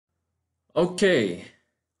Okay,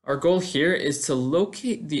 our goal here is to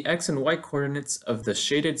locate the x and y coordinates of the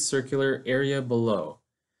shaded circular area below.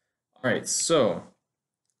 All right, so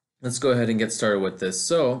let's go ahead and get started with this.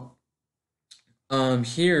 Here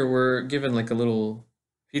we're given like a little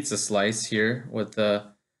pizza slice here with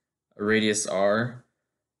a radius r,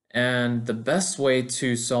 and the best way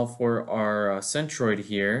to solve for our centroid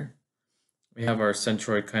here, we have our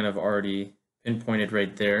centroid kind of already pinpointed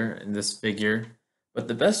right there in this figure. But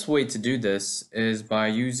the best way to do this is by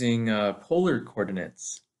using polar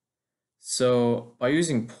coordinates. So by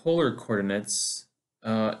using polar coordinates,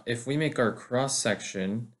 if we make our cross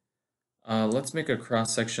section, let's make a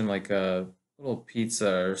cross section like a little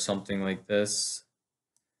pizza or something like this.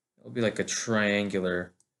 It'll be like a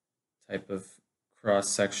triangular type of cross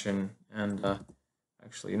section. And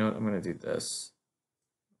actually, you know what? I'm going to do this.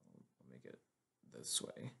 I'll make it this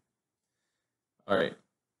way. All right.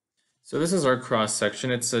 So this is our cross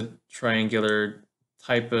section. It's a triangular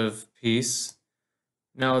type of piece.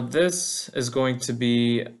 Now this is going to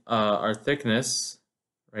be our thickness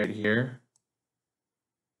right here.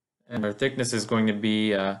 And our thickness is going to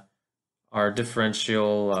be our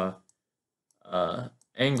differential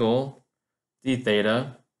angle, d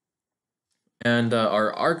theta. And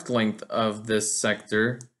our arc length of this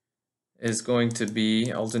sector is going to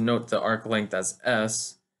be, I'll denote the arc length as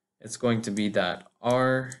S. It's going to be that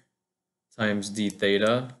R times d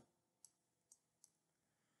theta.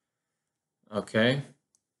 Okay.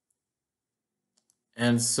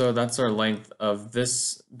 And so that's our length of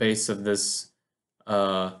this base of this,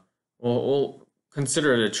 we'll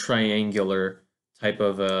consider it a triangular type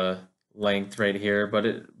of length right here,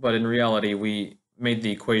 but in reality we made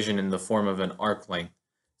the equation in the form of an arc length,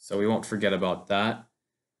 so we won't forget about that.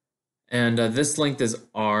 And this length is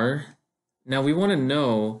r. Now we want to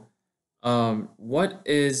know what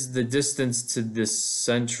is the distance to this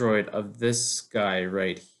centroid of this guy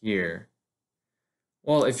right here.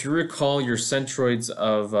 Well, if you recall your centroids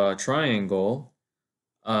of a triangle,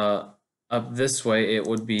 up this way it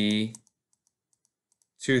would be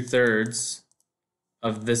 2/3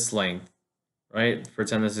 of this length, right?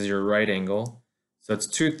 Pretend this is your right angle. So it's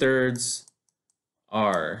 2/3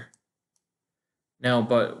 r. Now,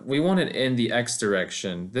 but we want it in the x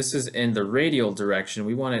direction. This is in the radial direction.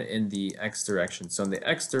 We want it in the x direction. So in the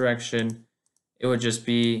x direction, it would just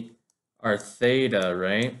be our theta,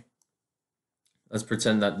 right? Let's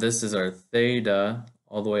pretend that this is our theta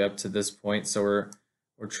all the way up to this point. So we're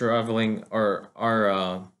traveling our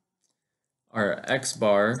x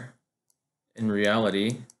bar in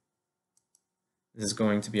reality. This is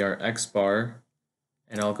going to be our x bar,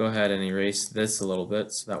 and I'll go ahead and erase this a little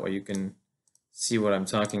bit so that way you can see what I'm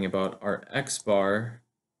talking about. Our x bar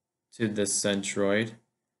to this centroid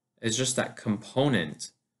is just that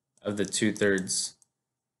component of the 2/3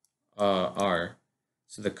 r.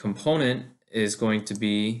 So the component is going to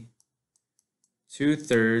be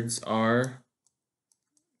 2/3 r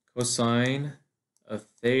cosine of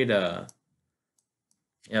theta.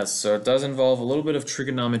 Yes, so it does involve a little bit of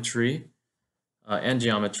trigonometry and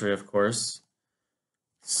geometry, of course.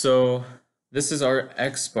 So this is our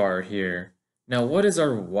x bar here. Now, what is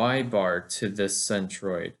our y bar to this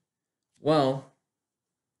centroid? Well,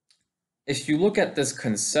 if you look at this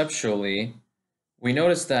conceptually, we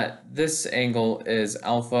notice that this angle is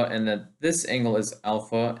alpha and that this angle is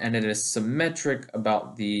alpha, and it is symmetric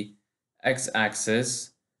about the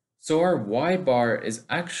x-axis. So our y bar is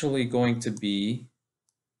actually going to be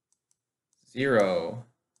 0.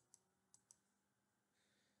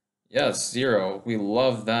 Yes, 0. We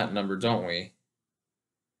love that number, don't we?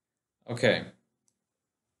 Okay.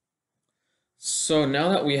 So now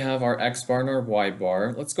that we have our x bar and our y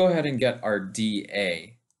bar, let's go ahead and get our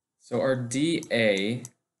dA. So our dA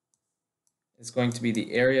is going to be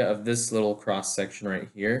the area of this little cross section right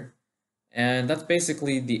here. And that's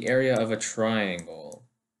basically the area of a triangle,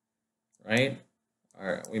 right?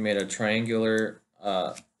 All right, we made a triangular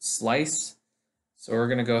slice. So we're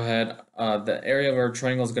going to go ahead, the area of our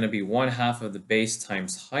triangle is going to be 1/2 of the base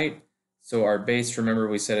times height. So our base, remember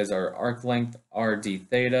we said, is our arc length, r d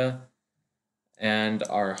theta, and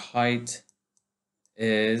our height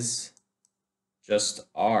is just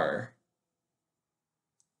r.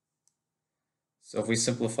 So if we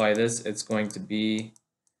simplify this, it's going to be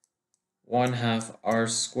 1/2 r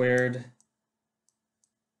squared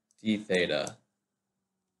d theta.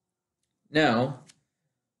 Now,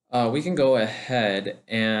 we can go ahead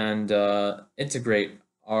and integrate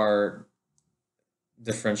our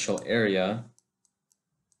differential area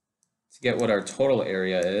to get what our total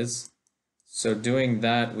area is. So doing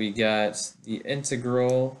that, we get the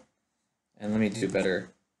integral, and let me do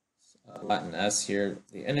better Latin S here,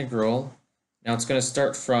 the integral Now it's going to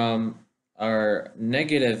start from our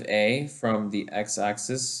negative a from the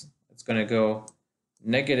x-axis. It's going to go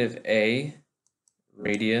negative a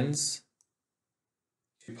radians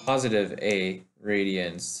to positive a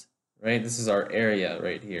radians, right? This is our area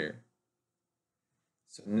right here.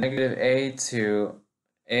 So negative a to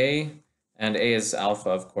a, and a is alpha,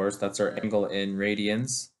 of course. That's our angle in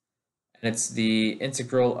radians. And it's the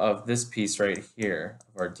integral of this piece right here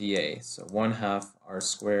of our dA. So 1/2 r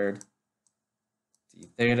squared d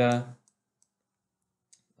theta.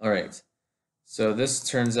 All right. So this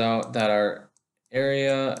turns out that our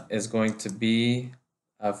area is going to be,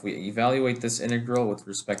 if we evaluate this integral with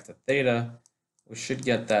respect to theta, we should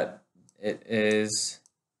get that it is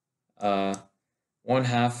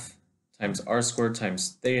 1/2 times r squared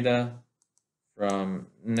times theta from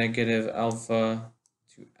negative alpha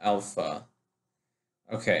to alpha.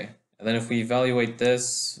 Okay, and then if we evaluate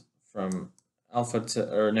this from alpha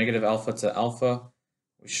to, or negative alpha to alpha,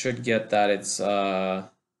 we should get that it's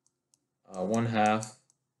 1/2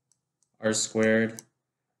 r squared,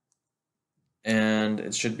 and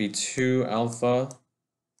it should be 2 alpha,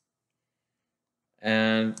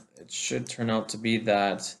 and it should turn out to be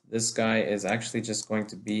that this guy is actually just going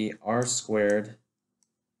to be r squared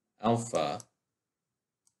alpha.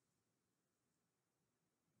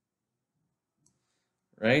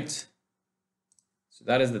 Right? So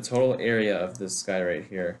that is the total area of this guy right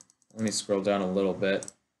here. Let me scroll down a little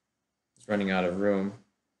bit. It's running out of room.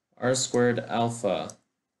 R squared alpha.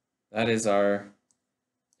 That is our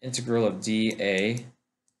integral of dA.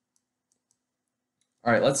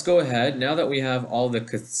 All right, let's go ahead. Now that we have all the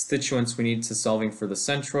constituents we need to solving for the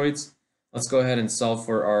centroids, let's go ahead and solve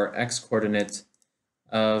for our x-coordinate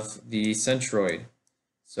of the centroid.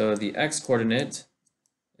 So the x-coordinate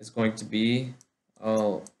is going to be,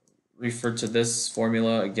 I'll refer to this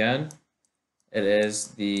formula again. It is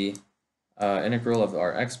the integral of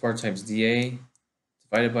our x bar times dA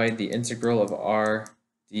divided by the integral of r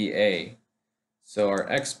dA. So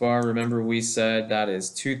our x bar, remember we said that is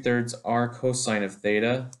 2/3 r cosine of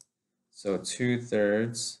theta. So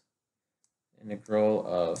 2/3 integral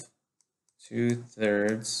of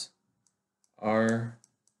 2/3 r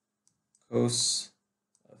cos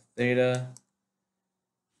of theta.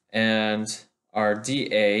 And our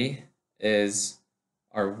dA is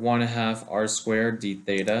our 1/2 r squared d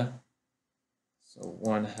theta. So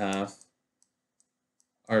 1/2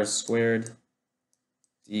 r squared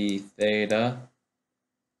d theta.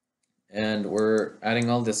 And we're adding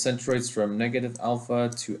all the centroids from negative alpha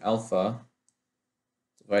to alpha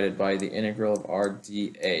divided by the integral of r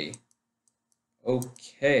dA.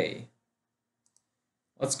 Okay.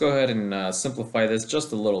 Let's go ahead and simplify this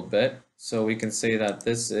just a little bit. So we can say that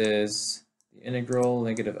this is the integral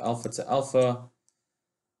negative alpha to alpha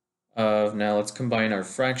of, now let's combine our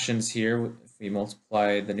fractions here. If we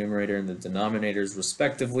multiply the numerator and the denominators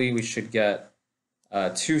respectively, we should get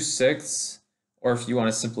 2/6. Or if you want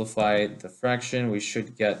to simplify the fraction, we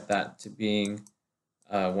should get that to being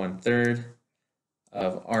 1/3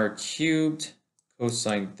 of r cubed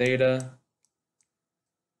cosine theta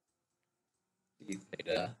d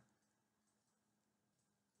theta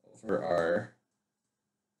over our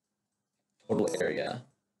total area.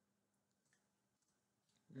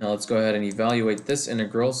 Now let's go ahead and evaluate this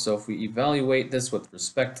integral. So if we evaluate this with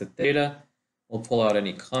respect to theta, we'll pull out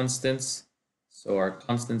any constants. So our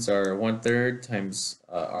constants are 1/3 times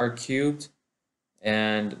r cubed,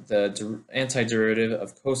 and the antiderivative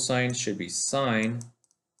of cosine should be sine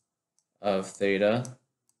of theta.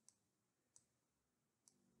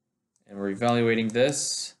 And we're evaluating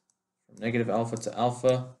this from negative alpha to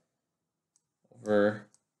alpha over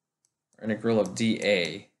our integral of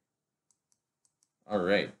dA. All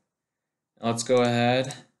right, now let's go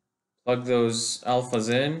ahead, plug those alphas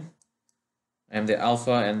in. I'm the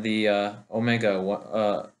alpha and the omega,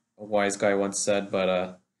 a wise guy once said,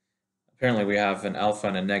 but apparently we have an alpha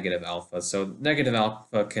and a negative alpha. So negative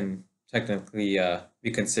alpha can technically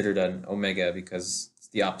be considered an omega because it's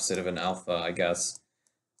the opposite of an alpha, I guess.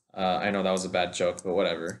 I know that was a bad joke, but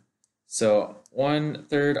whatever. So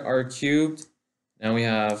 1/3 r cubed. Now we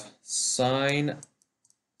have sine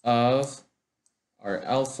of our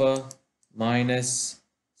alpha minus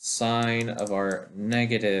sine of our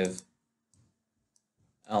negative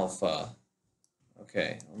alpha.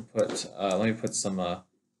 Okay, let me put some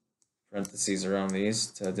parentheses around these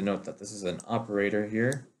to denote that this is an operator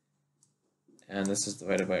here, and this is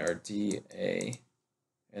divided by our dA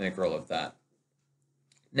integral of that.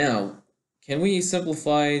 Now, can we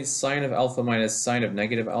simplify sine of alpha minus sine of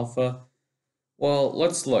negative alpha? Well,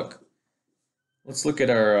 let's look. Let's look at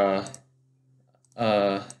our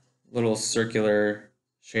little circular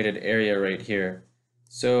shaded area right here.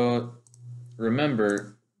 So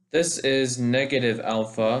remember, this is negative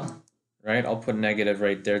alpha, right? I'll put negative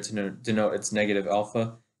right there to denote it's negative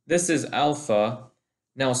alpha. This is alpha.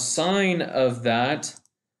 Now sine of that,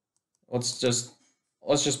 let's just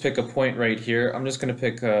pick a point right here. I'm just going to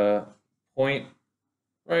pick a point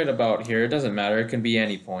right about here. It doesn't matter. It can be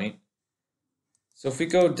any point. So if we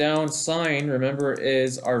go down, sine, remember,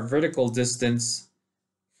 is our vertical distance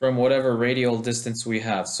from whatever radial distance we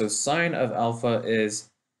have. So sine of alpha is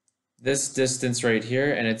this distance right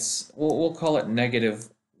here, and it's, we'll call it negative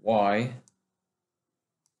y.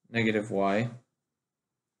 Negative y.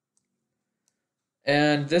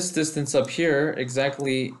 And this distance up here,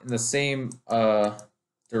 exactly in the same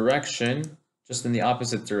direction, just in the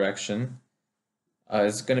opposite direction,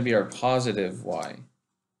 is going to be our positive y.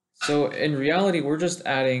 So in reality, we're just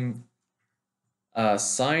adding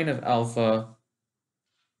sine of alpha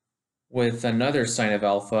with another sine of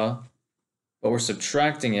alpha, but we're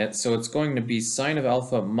subtracting it, so it's going to be sine of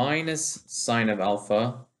alpha minus sine of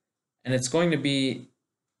alpha, and it's going to be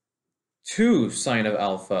 2 sine of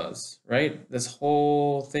alphas, right? This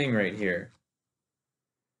whole thing right here.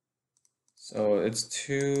 So it's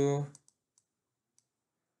 2,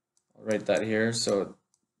 I'll write that here. So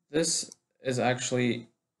this is actually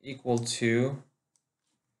equal to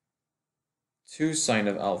 2 sine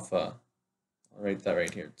of alpha. I'll write that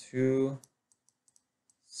right here, 2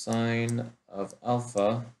 sine of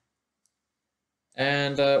alpha.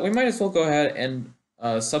 And we might as well go ahead and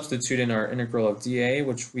substitute in our integral of dA,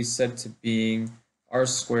 which we set to being r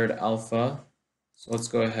squared alpha. So let's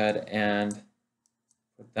go ahead and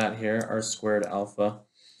put that here, r squared alpha. All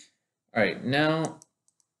right, now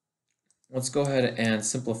let's go ahead and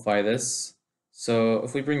simplify this. So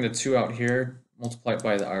if we bring the 2 out here, multiply it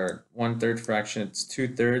by our 1/3 fraction, it's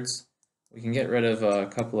 2/3. We can get rid of a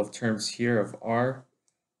couple of terms here of r.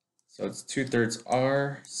 So it's 2/3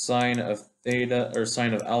 r sine of theta, or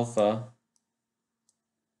sine of alpha,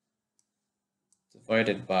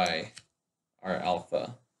 divided by r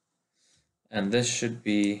alpha. And this should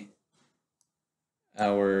be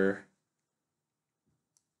our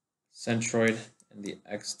centroid in the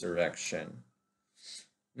x direction.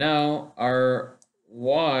 Now our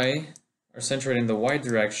y, our centroid in the y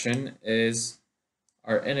direction, is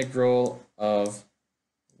our integral of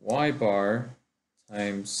y bar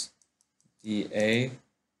times dA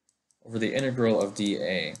over the integral of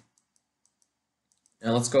dA.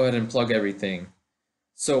 Now let's go ahead and plug everything.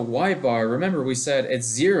 So y bar, remember we said it's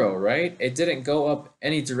 0, right? It didn't go up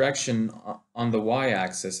any direction on the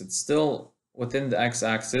y-axis. It's still within the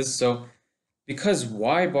x-axis. So because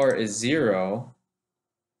y bar is 0,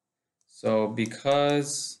 so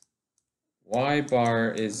because y bar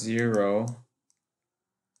is 0,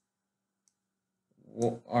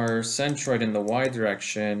 our centroid in the y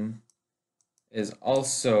direction is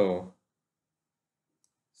also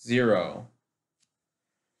 0.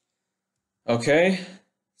 Okay,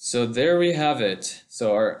 so there we have it.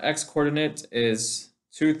 So our x-coordinate is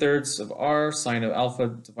 2/3 of r sine of alpha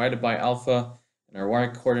divided by alpha, and our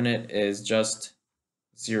y-coordinate is just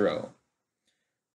 0.